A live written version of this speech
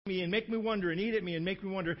me and make me wonder and eat at me and make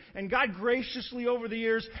me wonder. And God graciously over the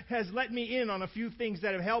years has let me in on a few things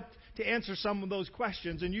that have helped to answer some of those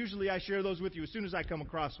questions. And usually I share those with you as soon as I come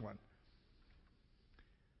across one.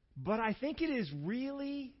 But I think it is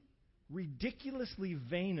really ridiculously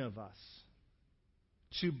vain of us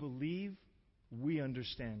to believe we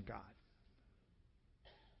understand God.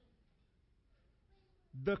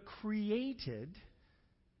 The created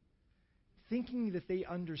thinking that they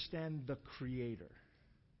understand the Creator.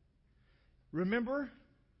 Remember,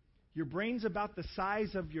 your brain's about the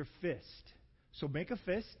size of your fist. So make a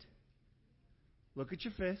fist. Look at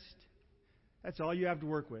your fist. That's all you have to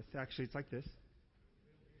work with. Actually, it's like this.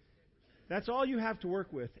 That's all you have to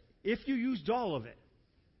work with if you used all of it.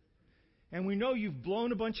 And we know you've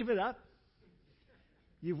blown a bunch of it up.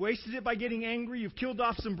 You've wasted it by getting angry. You've killed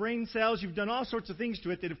off some brain cells. You've done all sorts of things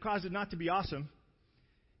to it that have caused it not to be awesome.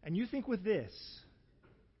 And you think with this,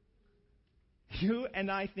 you and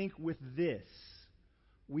I think with this,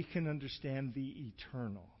 we can understand the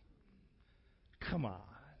eternal. Come on.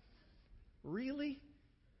 Really?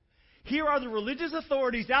 Here are the religious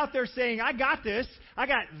authorities out there saying, I got this, I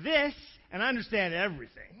got this, and I understand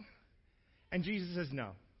everything. And Jesus says,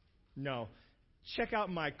 no. Check out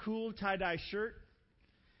my cool tie-dye shirt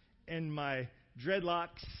and my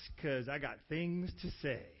dreadlocks, because I got things to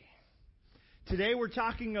say. Today we're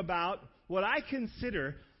talking about what I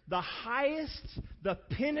consider the highest, the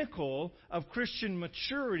pinnacle of Christian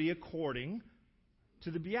maturity according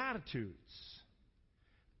to the Beatitudes.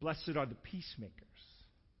 Blessed are the peacemakers.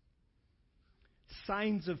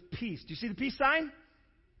 Signs of peace. Do you see the peace sign?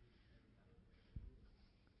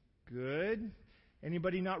 Good.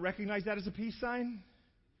 Anybody not recognize that as a peace sign?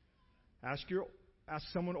 Ask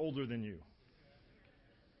someone older than you.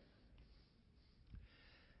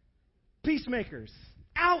 Peacemakers.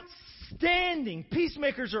 Outstanding.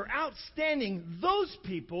 Peacemakers are outstanding. Those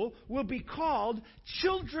people will be called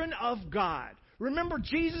children of God. Remember,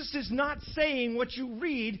 Jesus is not saying what you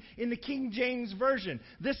read in the King James Version.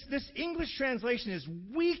 This English translation is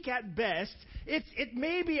weak at best. It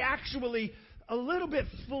may be actually a little bit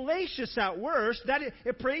fallacious at worst, that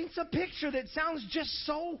it paints a picture that sounds just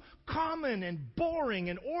so common and boring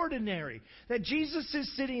and ordinary, that Jesus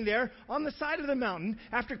is sitting there on the side of the mountain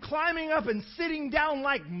after climbing up and sitting down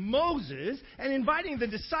like Moses and inviting the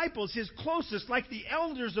disciples, his closest, like the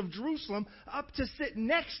elders of Jerusalem, up to sit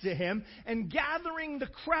next to him and gathering the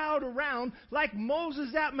crowd around like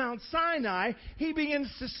Moses at Mount Sinai. He begins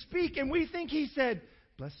to speak, and we think he said,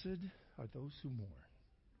 "Blessed are those who mourn,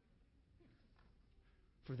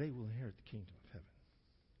 for they will inherit the kingdom of heaven."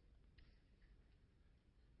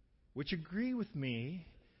 Which, agree with me,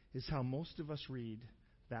 is how most of us read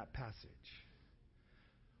that passage.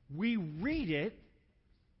 We read it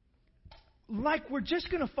like we're just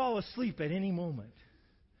going to fall asleep at any moment.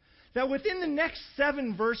 That within the next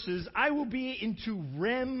 7 verses, I will be into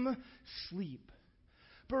REM sleep.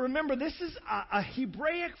 But remember, this is a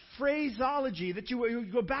Hebraic phraseology that you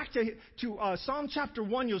go back to Psalm chapter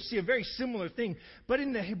 1, you'll see a very similar thing. But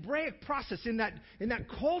in the Hebraic process, in that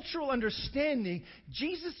cultural understanding,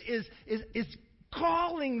 Jesus is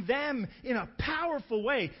calling them in a powerful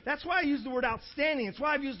way. That's why I use the word outstanding. It's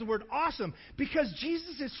why I've used the word awesome. Because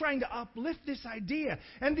Jesus is trying to uplift this idea.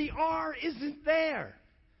 And the R isn't there.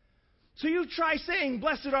 So you try saying,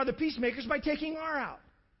 blessed are the peacemakers, by taking R out.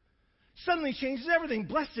 Suddenly changes everything.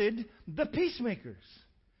 Blessed, the peacemakers.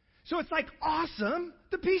 So it's like awesome,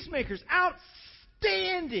 the peacemakers.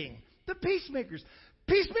 Outstanding, the peacemakers.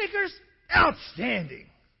 Peacemakers, outstanding.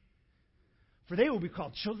 For they will be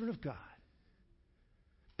called children of God.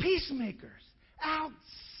 Peacemakers,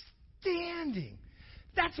 outstanding.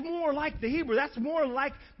 That's more like the Hebrew. That's more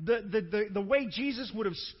like the way Jesus would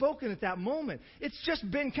have spoken at that moment. It's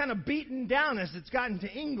just been kind of beaten down as it's gotten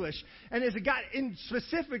to English, and as it got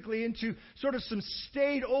specifically into sort of some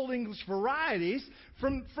staid Old English varieties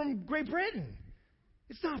from Great Britain.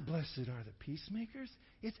 It's not blessed are the peacemakers.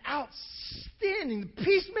 It's outstanding. The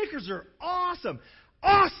peacemakers are awesome.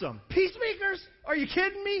 Awesome. Peacemakers? Are you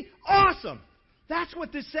kidding me? Awesome. That's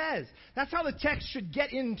what this says. That's how the text should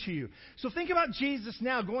get into you. So think about Jesus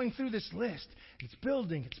now going through this list. It's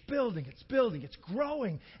building, it's building, it's building, it's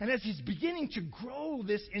growing. And as he's beginning to grow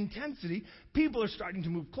this intensity, people are starting to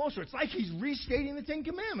move closer. It's like he's restating the 10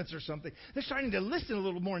 Commandments or something. They're starting to listen a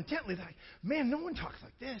little more intently. They're like, man, no one talks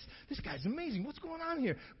like this. This guy's amazing. What's going on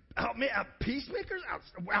here? Peacemakers?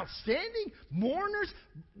 Outstanding? Mourners?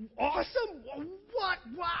 Awesome? What?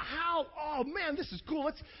 How? Oh, man, this is cool.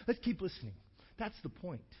 Let's keep listening. That's the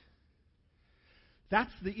point.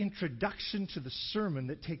 That's the introduction to the sermon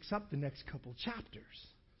that takes up the next couple chapters.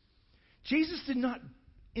 Jesus did not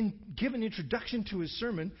give an introduction to his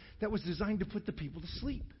sermon that was designed to put the people to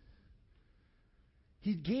sleep.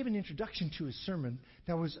 He gave an introduction to his sermon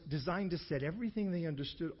that was designed to set everything they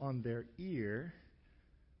understood on their ear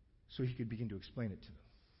so he could begin to explain it to them.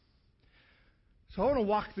 So I want to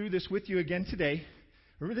walk through this with you again today.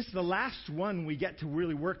 Remember, this is the last one we get to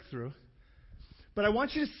really work through. But I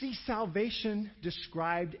want you to see salvation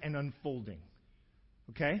described and unfolding.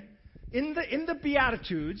 Okay? In the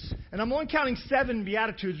Beatitudes, and I'm only counting 7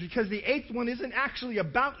 Beatitudes because the 8th one isn't actually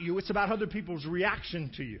about you, it's about other people's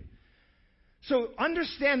reaction to you. So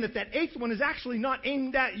understand that 8th one is actually not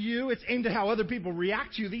aimed at you, it's aimed at how other people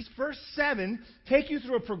react to you. These first 7 take you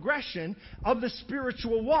through a progression of the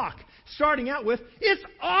spiritual walk, starting out with, it's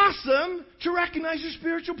awesome to recognize your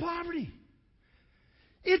spiritual poverty.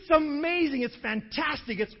 It's amazing, it's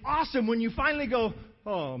fantastic, it's awesome when you finally go,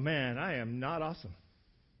 oh man, I am not awesome.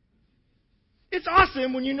 It's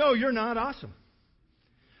awesome when you know you're not awesome.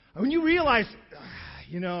 When you realize,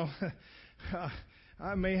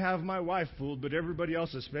 I may have my wife fooled, but everybody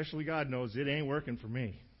else, especially God, knows it ain't working for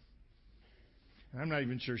me. I'm not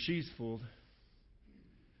even sure she's fooled.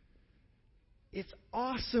 It's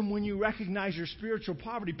awesome when you recognize your spiritual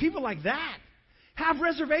poverty. People like that have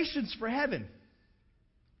reservations for heaven.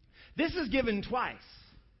 This is given twice.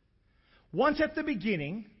 Once at the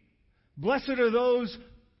beginning, blessed are those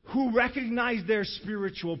who recognize their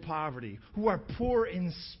spiritual poverty, who are poor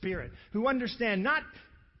in spirit, who understand not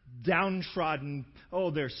downtrodden, oh,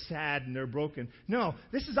 they're sad and they're broken. No,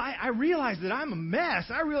 this is, I realize that I'm a mess.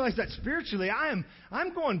 I realize that spiritually I'm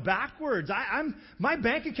going backwards. My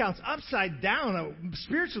bank account's upside down.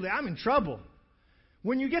 Spiritually, I'm in trouble.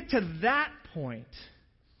 When you get to that point,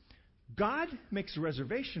 God makes a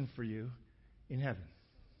reservation for you in heaven.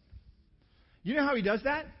 You know how he does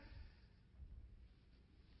that?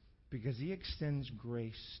 Because he extends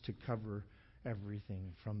grace to cover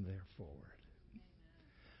everything from there forward.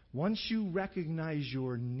 Once you recognize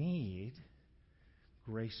your need,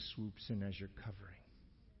 grace swoops in as your covering.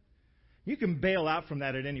 You can bail out from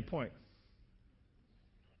that at any point.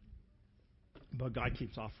 But God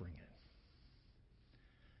keeps offering it.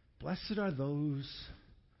 Blessed are those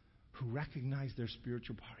who recognize their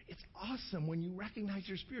spiritual poverty. It's awesome when you recognize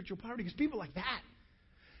your spiritual poverty because people like that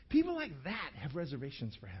have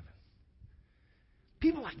reservations for heaven.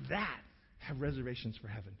 People like that have reservations for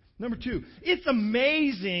heaven. Number 2, it's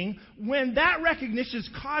amazing when that recognition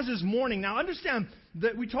causes mourning. Now understand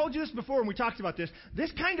that we told you this before when we talked about this.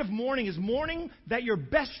 This kind of mourning is mourning that your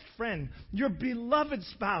best friend, your beloved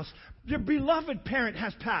spouse, your beloved parent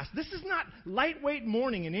has passed. This is not lightweight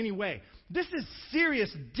mourning in any way. This is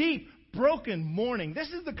serious, deep, broken mourning. This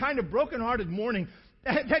is the kind of brokenhearted mourning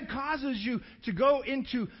that causes you to go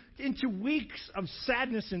into weeks of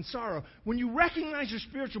sadness and sorrow. When you recognize your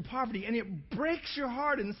spiritual poverty and it breaks your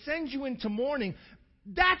heart and sends you into mourning,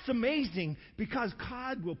 that's amazing because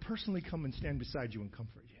God will personally come and stand beside you and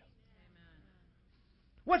comfort you. Amen.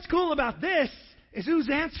 What's cool about this is who's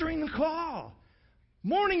answering the call.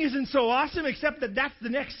 Mourning isn't so awesome except that that's the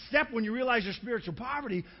next step when you realize your spiritual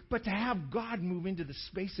poverty, but to have God move into the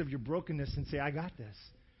space of your brokenness and say, I got this.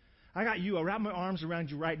 I got you. I'll wrap my arms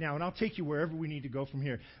around you right now, and I'll take you wherever we need to go from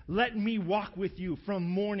here. Let me walk with you from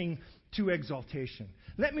mourning to exaltation.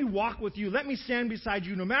 Let me walk with you. Let me stand beside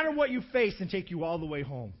you no matter what you face and take you all the way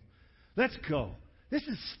home. Let's go. This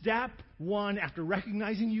is step 1 after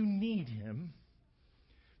recognizing you need him.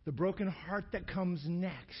 The broken heart that comes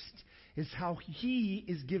next is how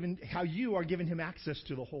you are giving him access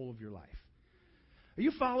to the whole of your life. Are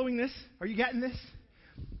you following this? Are you getting this?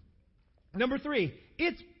 Number 3,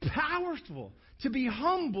 it's powerful to be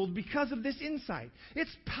humbled because of this insight. It's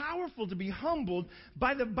powerful to be humbled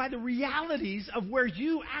by the realities of where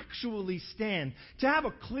you actually stand. To have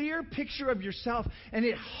a clear picture of yourself, and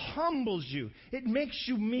it humbles you. It makes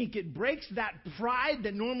you meek. It breaks that pride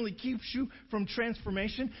that normally keeps you from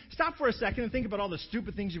transformation. Stop for a second and think about all the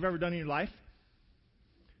stupid things you've ever done in your life.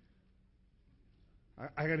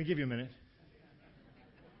 I got to give you a minute.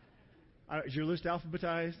 Is your list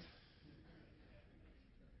alphabetized?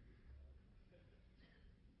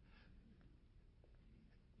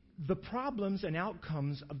 The problems and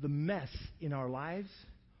outcomes of the mess in our lives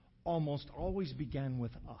almost always began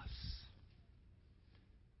with us.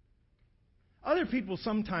 Other people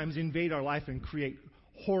sometimes invade our life and create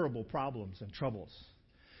horrible problems and troubles.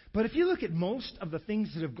 But if you look at most of the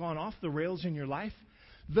things that have gone off the rails in your life,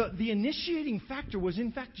 the initiating factor was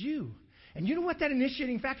in fact you. And you know what that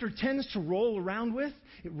initiating factor tends to roll around with?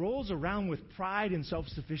 It rolls around with pride and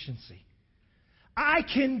self-sufficiency. I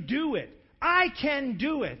can do it. I can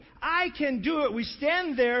do it. I can do it. We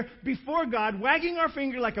stand there before God, wagging our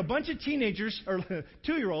finger like a bunch of teenagers, or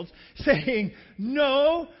 2-year-olds, saying,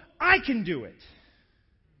 no, I can do it.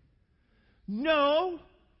 No,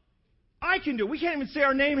 I can do it. We can't even say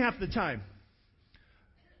our name half the time.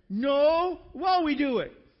 No, well, we do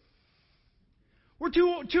it. We're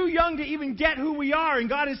too young to even get who we are. And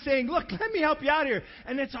God is saying, look, let me help you out here.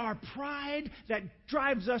 And it's our pride that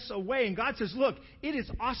drives us away. And God says, look, it is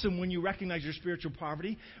awesome when you recognize your spiritual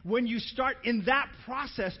poverty. When you start in that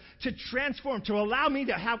process to transform, to allow me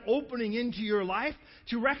to have opening into your life,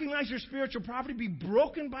 to recognize your spiritual poverty, be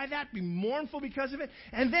broken by that, be mournful because of it.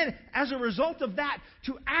 And then as a result of that,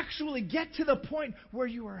 to actually get to the point where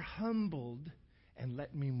you are humbled and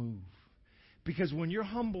let me move. Because when you're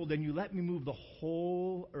humbled and you let me move, the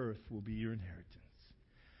whole earth will be your inheritance.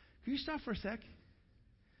 Can you stop for a sec?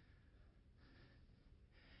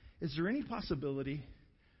 Is there any possibility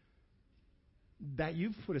that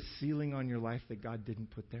you've put a ceiling on your life that God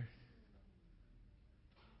didn't put there?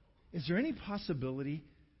 Is there any possibility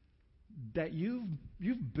that you've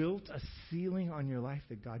built a ceiling on your life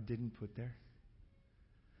that God didn't put there?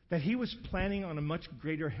 That He was planning on a much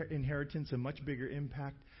greater inheritance, a much bigger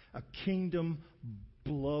impact, a kingdom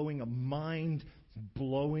blowing, a mind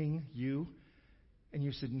blowing you. And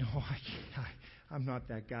you said, no, I'm not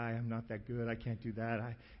that guy. I'm not that good. I can't do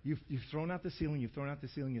that. You've thrown out the ceiling. You've thrown out the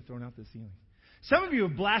ceiling. You've thrown out the ceiling. Some of you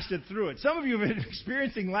have blasted through it. Some of you have been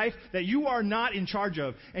experiencing life that you are not in charge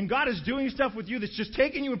of. And God is doing stuff with you that's just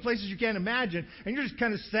taking you in places you can't imagine. And you're just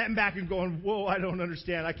kind of sitting back and going, whoa, I don't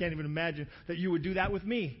understand. I can't even imagine that you would do that with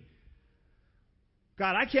me.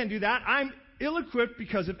 God, I can't do that. I'm ill-equipped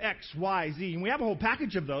because of X, Y, Z. And we have a whole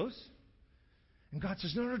package of those. And God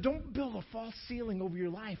says, no, don't build a false ceiling over your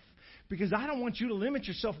life. Because I don't want you to limit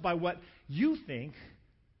yourself by what you think.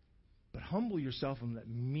 But humble yourself and let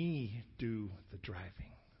me do the driving.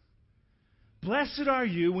 Blessed are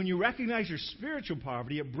you when you recognize your spiritual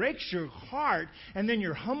poverty. It breaks your heart. And then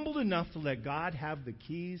you're humbled enough to let God have the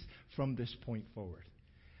keys from this point forward.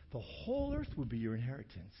 The whole earth would be your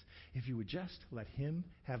inheritance if you would just let Him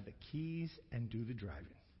have the keys and do the driving.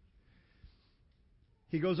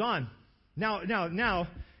 He goes on. Now,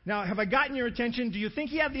 have I gotten your attention? Do you think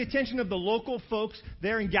He had the attention of the local folks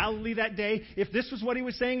there in Galilee that day if this was what He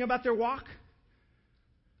was saying about their walk?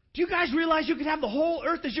 Do you guys realize you could have the whole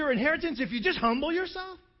earth as your inheritance if you just humble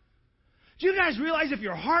yourself? Do you guys realize if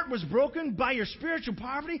your heart was broken by your spiritual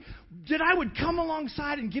poverty, that I would come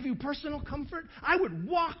alongside and give you personal comfort? I would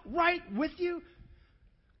walk right with you?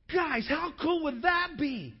 Guys, how cool would that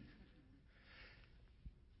be?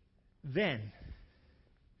 Then,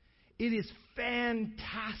 it is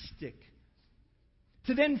fantastic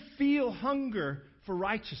to then feel hunger for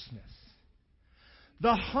righteousness.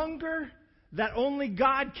 The hunger that only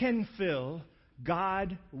God can fill,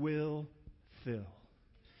 God will fill.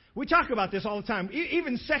 We talk about this all the time.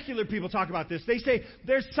 Even secular people talk about this. They say,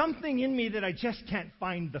 there's something in me that I just can't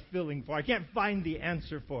find the filling for. I can't find the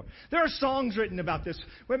answer for. There are songs written about this.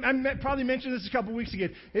 I probably mentioned this a couple weeks ago.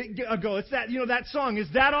 It's that, that song, Is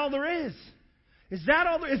That All There Is?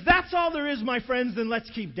 If that's all there is, my friends, then let's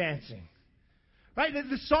keep dancing. Right?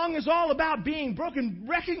 The song is all about being broken,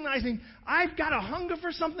 recognizing I've got a hunger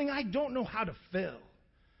for something I don't know how to fill.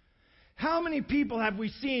 How many people have we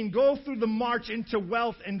seen go through the march into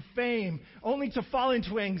wealth and fame only to fall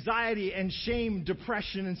into anxiety and shame,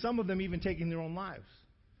 depression, and some of them even taking their own lives?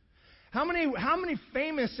 How many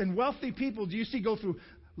famous and wealthy people do you see go through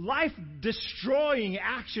life-destroying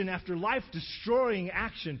action after life-destroying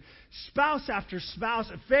action, spouse after spouse,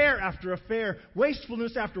 affair after affair,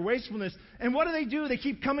 wastefulness after wastefulness? And what do? They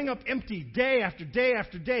keep coming up empty day after day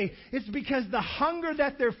after day. It's because the hunger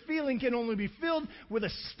that they're feeling can only be filled with a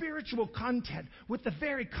spiritual content, with the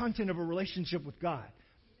very content of a relationship with God.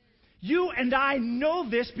 You and I know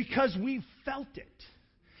this because we've felt it.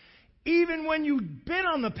 Even when you've been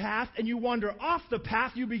on the path and you wander off the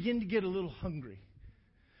path, you begin to get a little hungry.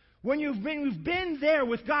 When you've been there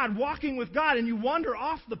with God, walking with God, and you wander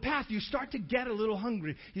off the path, you start to get a little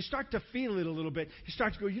hungry. You start to feel it a little bit. You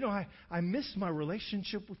start to go, I miss my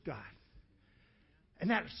relationship with God.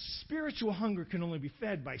 And that spiritual hunger can only be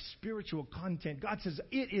fed by spiritual content. God says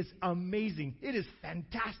it is amazing. It is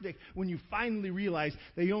fantastic when you finally realize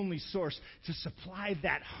the only source to supply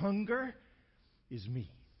that hunger is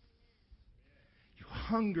me. You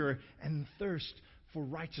hunger and thirst for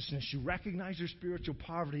righteousness. You recognize your spiritual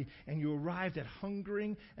poverty, and you arrived at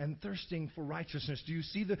hungering and thirsting for righteousness. Do you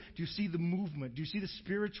see the movement? Do you see the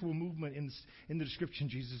spiritual movement in the description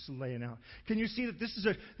Jesus is laying out? Can you see that this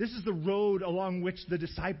is the road along which the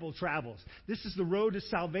disciple travels? This is the road to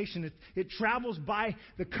salvation. It travels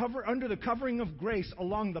under the covering of grace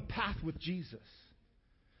along the path with Jesus.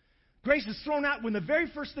 Grace is thrown out when the very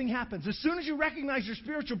first thing happens. As soon as you recognize your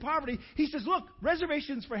spiritual poverty, he says, look,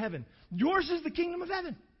 reservations for heaven. Yours is the kingdom of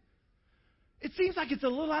heaven. It seems like it's a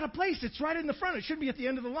little out of place. It's right in the front. It should be at the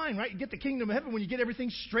end of the line, right? You get the kingdom of heaven when you get everything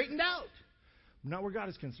straightened out. Not where God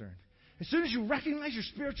is concerned. As soon as you recognize your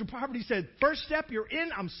spiritual poverty, he said, first step, you're in.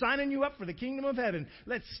 I'm signing you up for the kingdom of heaven.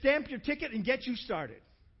 Let's stamp your ticket and get you started.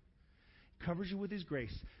 Covers you with his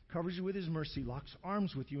grace. Covers you with his mercy. Locks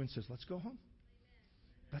arms with you and says, let's go home.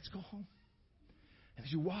 Let's go home. And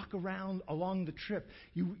as you walk around along the trip,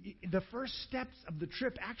 the first steps of the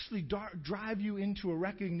trip actually drive you into a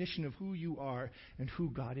recognition of who you are and who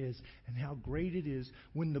God is and how great it is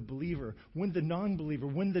when the believer, when the non-believer,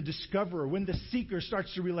 when the discoverer, when the seeker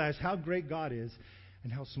starts to realize how great God is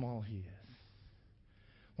and how small he is.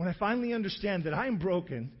 When I finally understand that I'm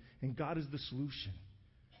broken and God is the solution,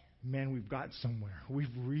 man, we've got somewhere. We've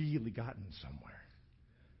really gotten somewhere.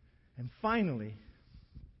 And finally,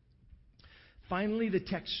 the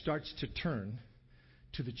text starts to turn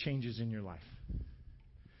to the changes in your life.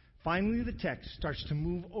 Finally, the text starts to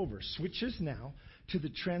move over, switches now to the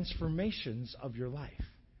transformations of your life.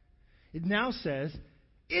 It now says,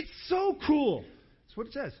 it's so cool. That's what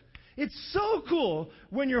it says. It's so cool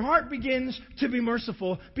when your heart begins to be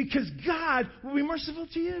merciful because God will be merciful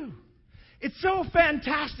to you. It's so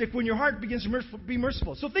fantastic when your heart begins to be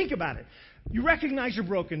merciful. So think about it. You recognize your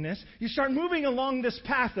brokenness. You start moving along this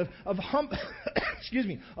path of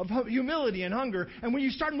humility and hunger. And when you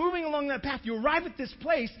start moving along that path, you arrive at this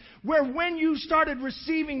place where when you started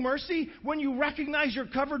receiving mercy, when you recognize you're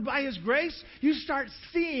covered by his grace, you start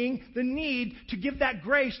seeing the need to give that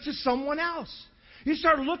grace to someone else. You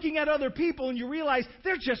start looking at other people and you realize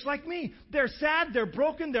they're just like me. They're sad, they're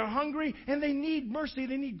broken, they're hungry, and they need mercy,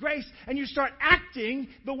 they need grace. And you start acting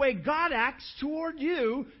the way God acts toward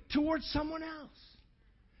you, towards someone else.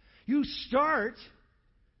 You start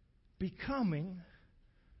becoming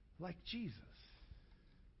like Jesus.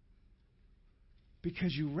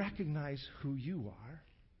 Because you recognize who you are,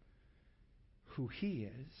 who he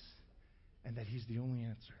is, and that he's the only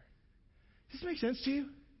answer. Does this make sense to you?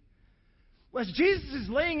 As Jesus is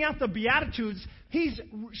laying out the Beatitudes, he's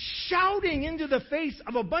shouting into the face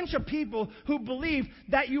of a bunch of people who believe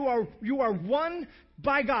that you are won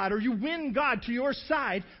by God, or you win God to your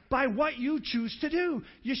side by what you choose to do.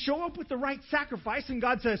 You show up with the right sacrifice, and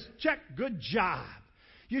God says, check, good job.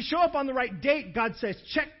 You show up on the right date, God says,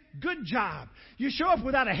 check, good job. You show up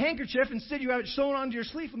without a handkerchief, instead you have it sewn onto your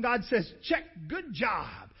sleeve, and God says, check, good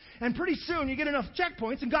job. And pretty soon you get enough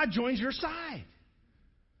checkpoints, and God joins your side.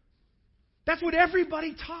 That's what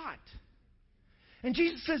everybody taught. And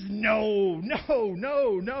Jesus says, no.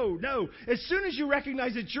 As soon as you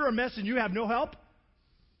recognize that you're a mess and you have no help,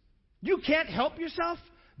 you can't help yourself,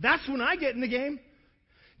 that's when I get in the game.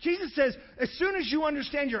 Jesus says, as soon as you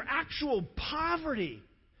understand your actual poverty,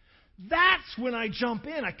 that's when I jump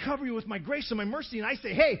in. I cover you with my grace and my mercy, and I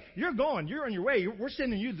say, hey, you're going. You're on your way. We're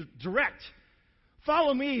sending you direct.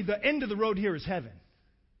 Follow me. The end of the road here is heaven.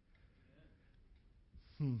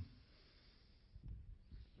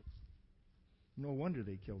 No wonder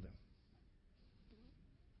they killed him.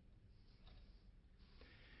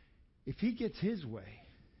 If he gets his way,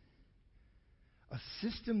 a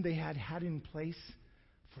system they had in place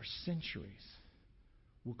for centuries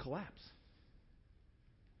will collapse.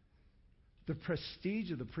 The prestige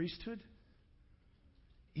of the priesthood,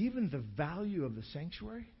 even the value of the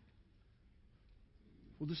sanctuary,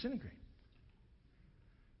 will disintegrate.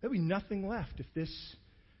 There'll be nothing left if this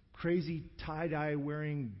crazy tie-dye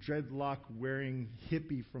wearing, dreadlock wearing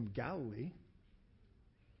hippie from Galilee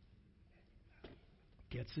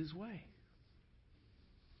gets his way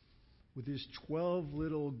with his 12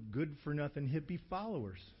 little good-for-nothing hippie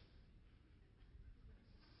followers.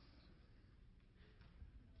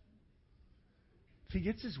 If he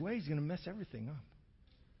gets his way, he's going to mess everything up.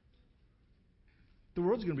 The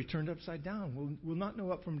world's going to be turned upside down. We'll not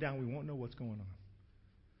know up from down. We won't know what's going on.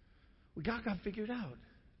 We got God figured out.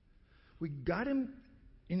 We got him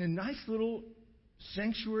in a nice little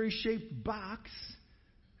sanctuary-shaped box.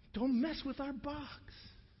 Don't mess with our box.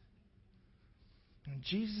 And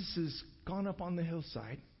Jesus has gone up on the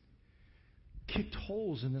hillside, kicked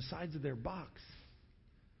holes in the sides of their box,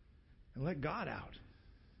 and let God out.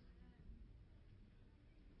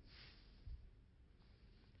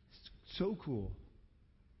 It's so cool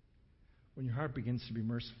when your heart begins to be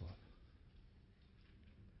merciful.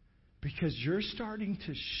 Because you're starting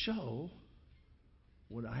to show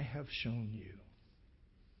what I have shown you.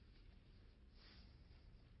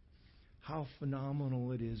 How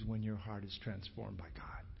phenomenal it is when your heart is transformed by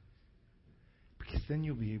God. Because then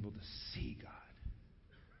you'll be able to see God.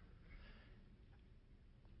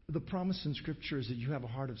 The promise in Scripture is that you have a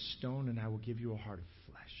heart of stone and I will give you a heart of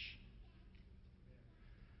flesh.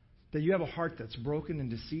 That you have a heart that's broken and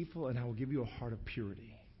deceitful and I will give you a heart of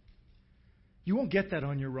purity. You won't get that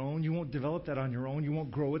on your own. You won't develop that on your own. You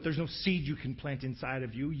won't grow it. There's no seed you can plant inside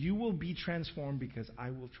of you. You will be transformed because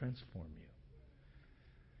I will transform you.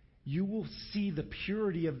 You will see the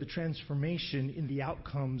purity of the transformation in the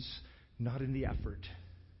outcomes, not in the effort.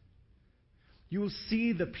 You will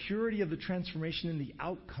see the purity of the transformation in the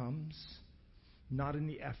outcomes, not in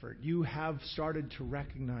the effort. You have started to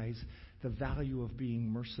recognize the value of being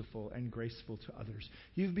merciful and graceful to others.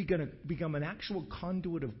 You've become an actual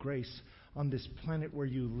conduit of grace on this planet where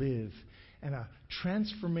you live. And a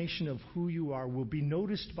transformation of who you are will be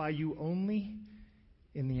noticed by you only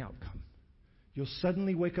in the outcome. You'll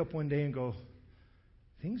suddenly wake up one day and go,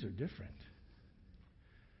 things are different.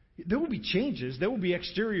 There will be changes. There will be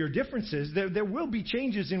exterior differences. There will be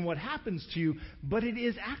changes in what happens to you. But it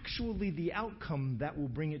is actually the outcome that will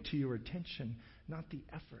bring it to your attention, not the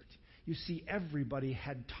effort. You see, everybody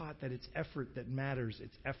had taught that it's effort that matters.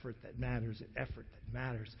 It's effort that matters. It's effort that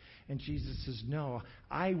matters. And Jesus says, no,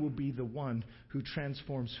 I will be the one who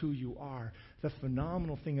transforms who you are. The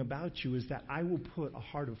phenomenal thing about you is that I will put a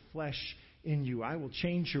heart of flesh in you. I will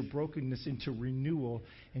change your brokenness into renewal,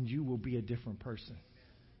 and you will be a different person.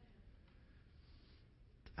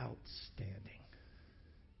 Outstanding.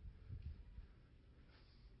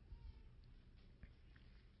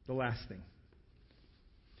 The last thing.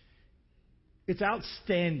 It's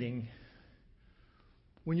outstanding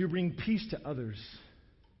when you bring peace to others,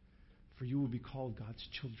 for you will be called God's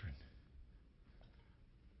children.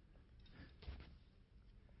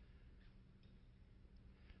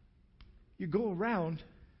 You go around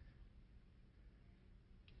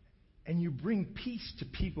and you bring peace to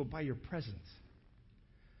people by your presence.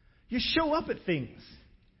 You show up at things.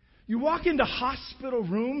 You walk into hospital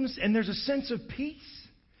rooms and there's a sense of peace.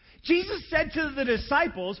 Jesus said to the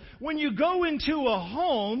disciples, when you go into a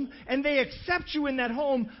home and they accept you in that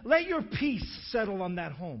home, let your peace settle on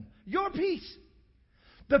that home. Your peace.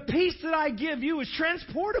 The peace that I give you is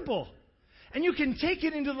transportable. And you can take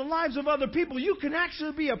it into the lives of other people. You can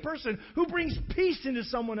actually be a person who brings peace into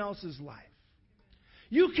someone else's life.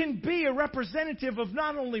 You can be a representative of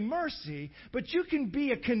not only mercy, but you can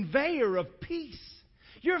be a conveyor of peace.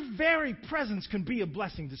 Your very presence can be a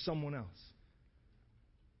blessing to someone else.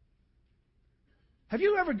 Have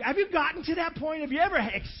you gotten to that point? Have you ever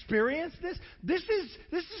experienced this? This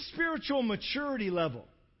is spiritual maturity level.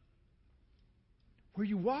 Where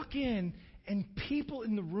you walk in and people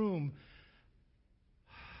in the room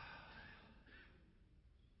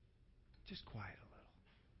just quiet a little.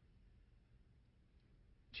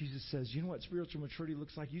 Jesus says, you know what spiritual maturity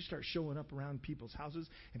looks like? You start showing up around people's houses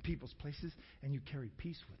and people's places and you carry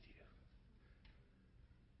peace with you.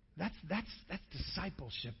 That's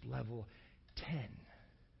discipleship level 10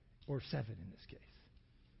 or 7 in this case.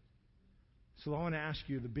 So I want to ask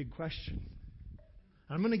you the big question.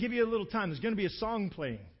 I'm going to give you a little time. There's going to be a song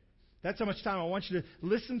playing. That's how much time. I want you to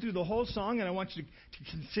listen through the whole song, and I want you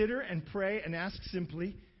to consider and pray and ask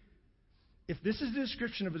simply, if this is the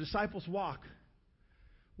description of a disciple's walk,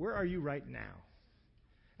 where are you right now?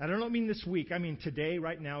 And I don't mean this week. I mean today,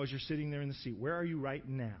 right now, as you're sitting there in the seat. Where are you right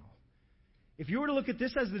now? If you were to look at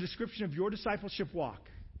this as the description of your discipleship walk,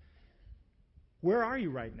 where are you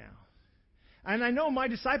right now? And I know my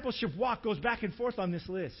discipleship walk goes back and forth on this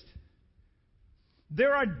list.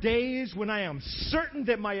 There are days when I am certain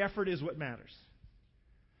that my effort is what matters.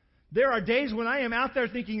 There are days when I am out there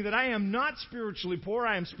thinking that I am not spiritually poor,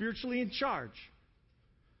 I am spiritually in charge.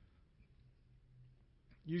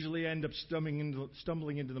 Usually I end up stumbling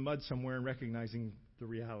into the mud somewhere and recognizing the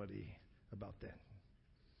reality about that.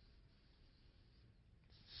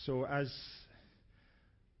 So as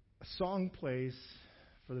a song plays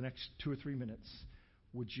for the next 2 or 3 minutes,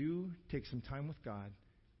 would you take some time with God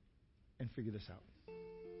and figure this out?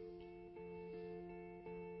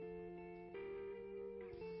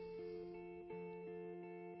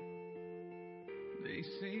 They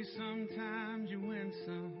say sometimes you win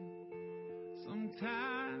some,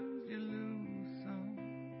 sometimes you lose some.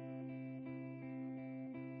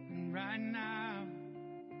 And right now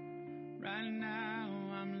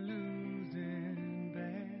I'm losing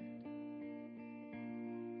bad.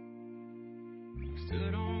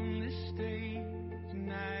 Stood on this stage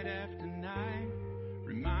night after night.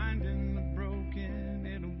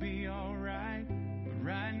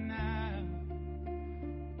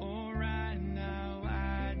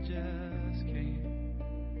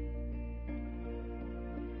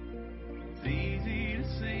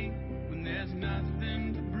 sing when there's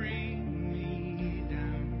nothing to bring me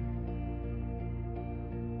down?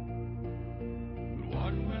 But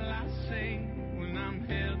what will I say when I'm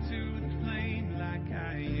held to the flame like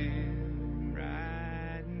I am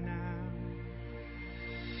right now?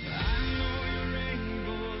 I know you're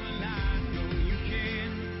able and I know you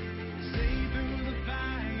can save through the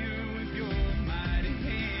fire with your mighty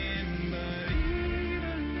hand. But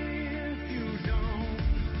even if you don't,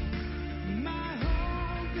 my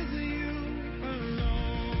hope is you alone.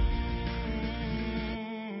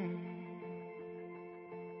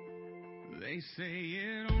 They say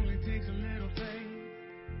it only takes a little faith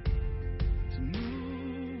to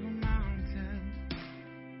move a mountain.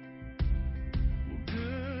 Well,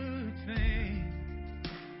 good faith,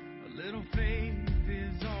 a little faith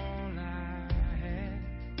is all I have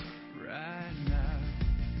right now.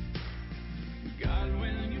 God,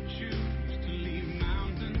 when you choose to leave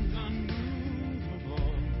mountains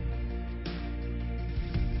unmovable,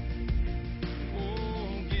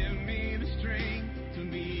 oh, give me the strength to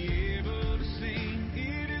be able to sing.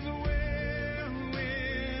 It is well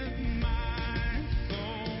with my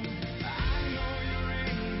soul. I know you're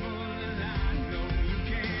able and I know you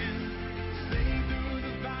can save through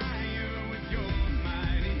the fire with your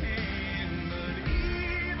mighty hand. But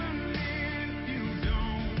even if you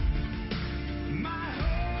don't, my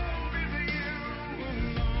hope is you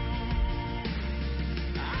alone.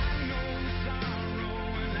 I know the sorrow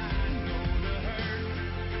and I know the hurt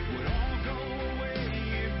would all go away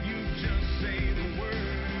if you just say the word.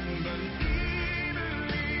 But even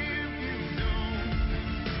if you don't,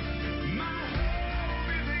 my hope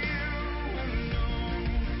is you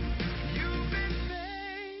alone. You've been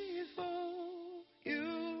faithful,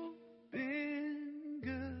 you've been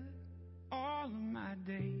good all of my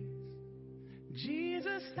days.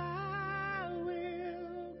 Jesus, I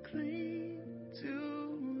will cling to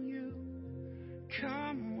you,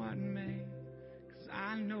 come what may, 'cause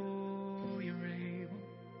I know you're able,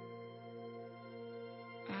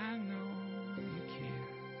 I know you care.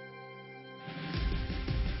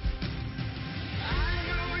 I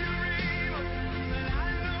know you're able, and I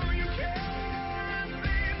know you can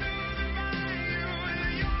save through the fire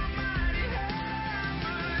with your mighty hand.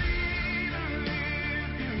 But even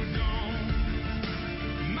if you don't,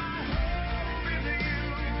 my hope is you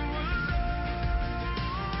alone.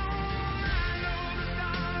 I know the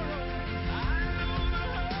sorrow, I know the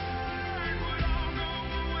hurt would all go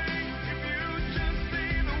away if you just say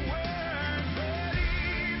the word. But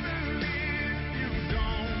even if you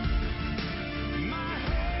don't, my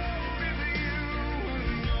hope is you with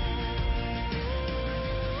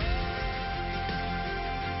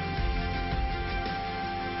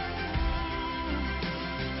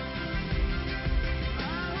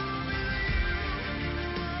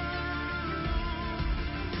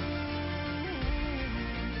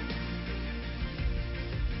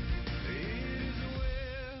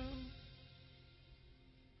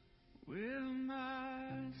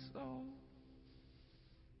my soul.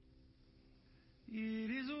 It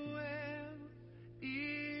is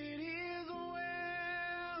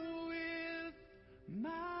well with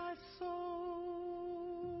my soul.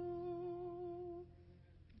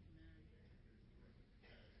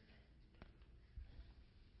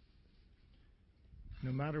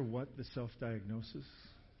 No matter what the self-diagnosis,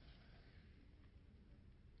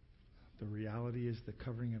 the reality is the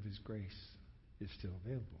covering of His grace is still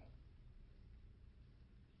available.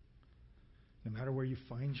 No matter where you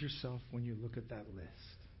find yourself when you look at that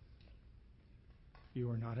list,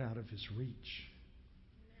 you are not out of His reach.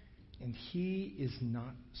 And He is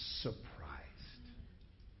not surprised.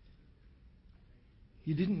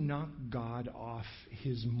 You didn't knock God off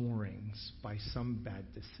His moorings by some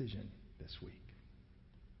bad decision this week.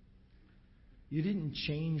 You didn't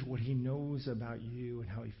change what He knows about you and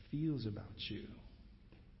how He feels about you.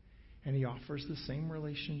 And He offers the same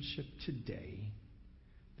relationship today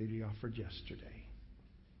that He offered yesterday.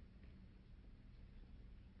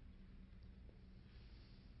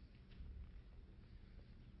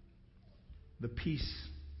 The peace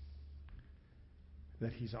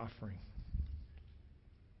that He's offering.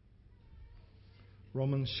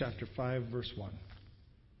 Romans chapter 5, verse 1.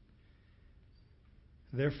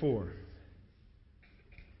 Therefore,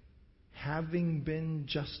 having been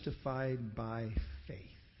justified by faith,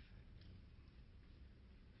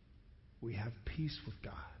 we have peace with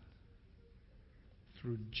God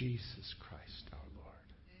through Jesus Christ our Lord.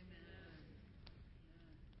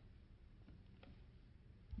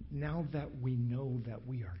 Now that we know that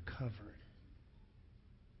we are covered,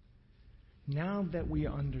 now that we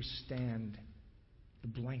understand the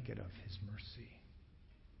blanket of His mercy,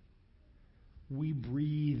 we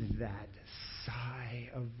breathe that sigh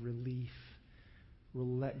of relief.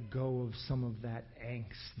 We'll let go of some of that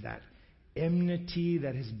angst, that enmity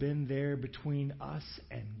that has been there between us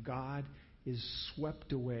and God is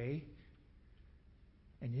swept away.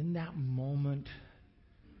 And in that moment,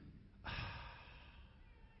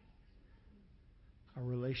 our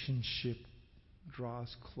relationship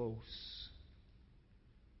draws close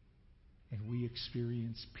and we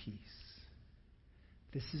experience peace.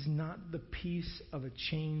 This is not the peace of a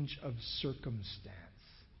change of circumstance.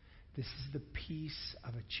 This is the peace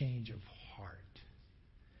of a change of heart.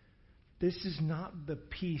 This is not the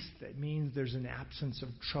peace that means there's an absence of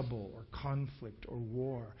trouble or conflict or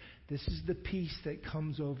war. This is the peace that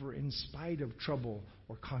comes over in spite of trouble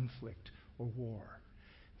or conflict or war.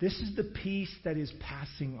 This is the peace that is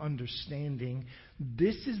passing understanding.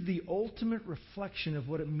 This is the ultimate reflection of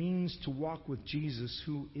what it means to walk with Jesus,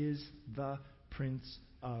 who is the Prince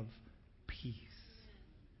of Peace.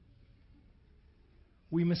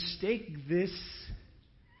 We mistake this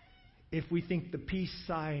if we think the peace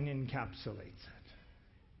sign encapsulates it.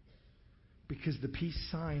 Because the peace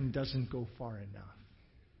sign doesn't go far enough.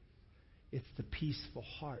 It's the peaceful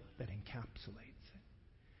heart that encapsulates it.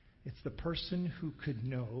 It's the person who could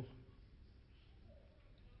know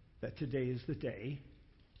that today is the day,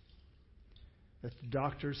 that the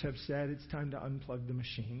doctors have said it's time to unplug the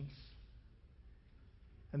machines,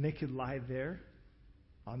 and they could lie there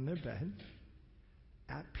on their bed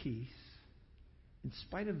at peace in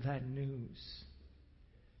spite of that news,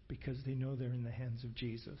 because they know they're in the hands of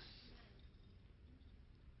Jesus.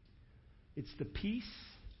 It's the peace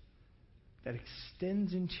that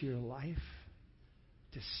extends into your life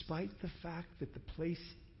despite the fact that the place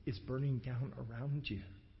is burning down around you.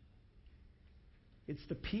 It's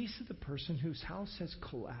the peace of the person whose house has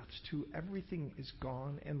collapsed, who everything is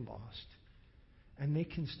gone and lost, and they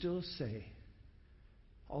can still say,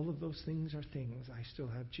 all of those things are things, I still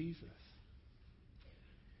have Jesus.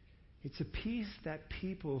 It's a peace that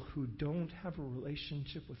people who don't have a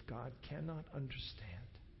relationship with God cannot understand.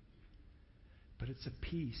 But it's a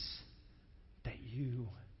peace that you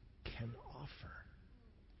can offer.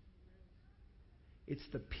 It's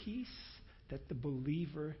the peace that the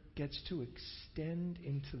believer gets to extend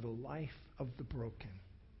into the life of the broken.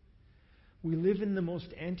 We live in the most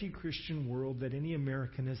anti-Christian world that any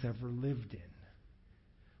American has ever lived in.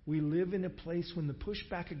 We live in a place when the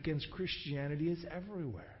pushback against Christianity is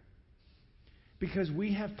everywhere. Because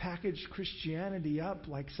we have packaged Christianity up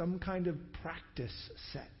like some kind of practice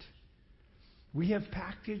set. We have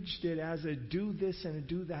packaged it as a do this and a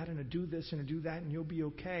do that and a do this and a do that and you'll be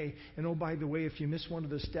okay. And oh, by the way, if you miss one of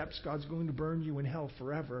the steps, God's going to burn you in hell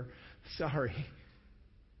forever. Sorry.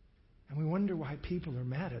 And we wonder why people are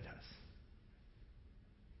mad at us.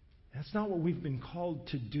 That's not what we've been called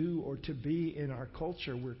to do or to be in our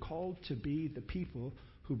culture. We're called to be the people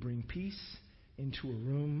who bring peace into a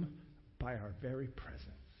room by our very presence.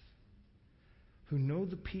 Who know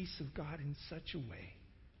the peace of God in such a way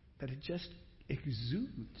that it just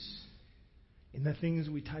exudes in the things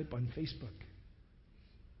we type on Facebook.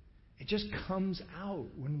 It just comes out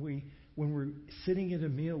when we're sitting at a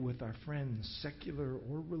meal with our friends, secular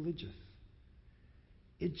or religious.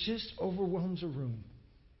 It just overwhelms a room.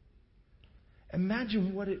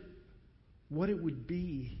 Imagine what it would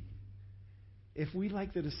be if we,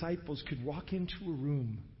 like the disciples, could walk into a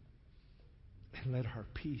room and let our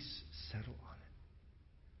peace settle on it.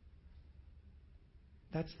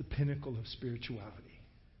 That's the pinnacle of spirituality.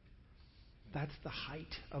 That's the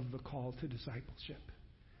height of the call to discipleship.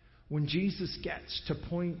 When Jesus gets to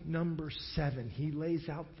point number 7, he lays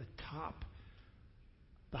out the top,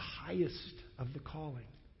 the highest of the calling.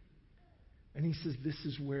 And he says, this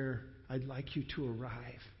is where I'd like you to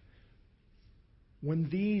arrive. When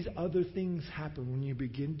these other things happen, when you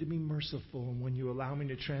begin to be merciful and when you allow me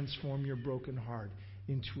to transform your broken heart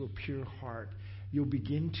into a pure heart, you'll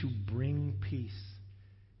begin to bring peace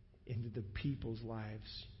into the people's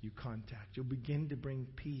lives you contact. You'll begin to bring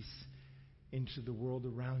peace into the world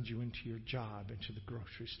around you, into your job, into the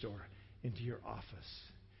grocery store, into your office,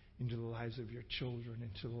 into the lives of your children,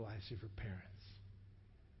 into the lives of your parents.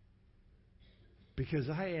 Because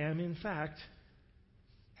I am, in fact,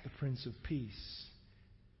 the Prince of Peace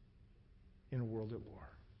in a world at war.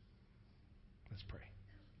 Let's pray.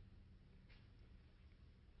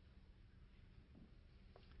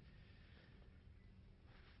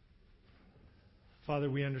 Father,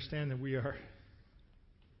 we understand that we are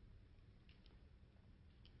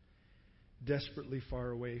desperately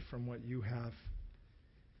far away from what you have.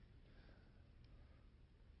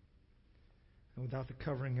 And without the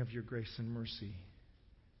covering of your grace and mercy,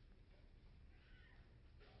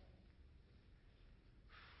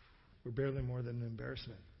 We're barely more than an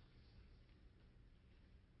embarrassment.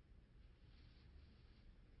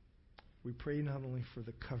 We pray not only for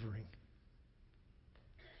the covering,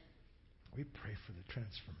 we pray for the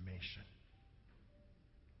transformation.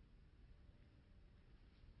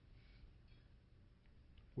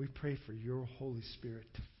 We pray for your Holy Spirit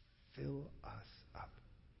to fill us up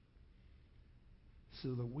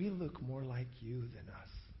so that we look more like you than us.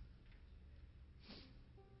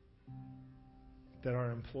 That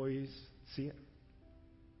our employees see it,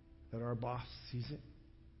 that our boss sees it,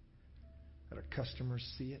 that our customers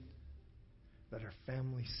see it, that our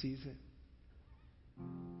family sees it,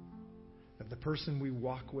 that the person we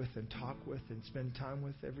walk with and talk with and spend time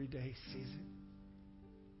with every day sees it.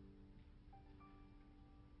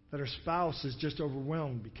 That our spouse is just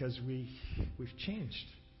overwhelmed because we've changed.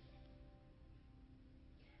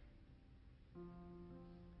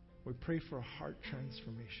 We pray for a heart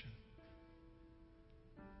transformation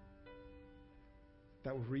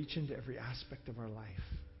that will reach into every aspect of our life.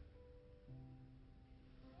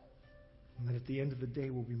 And that at the end of the day,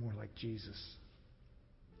 we'll be more like Jesus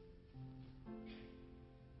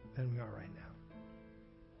than we are right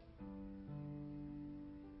now.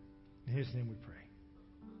 In His name we pray.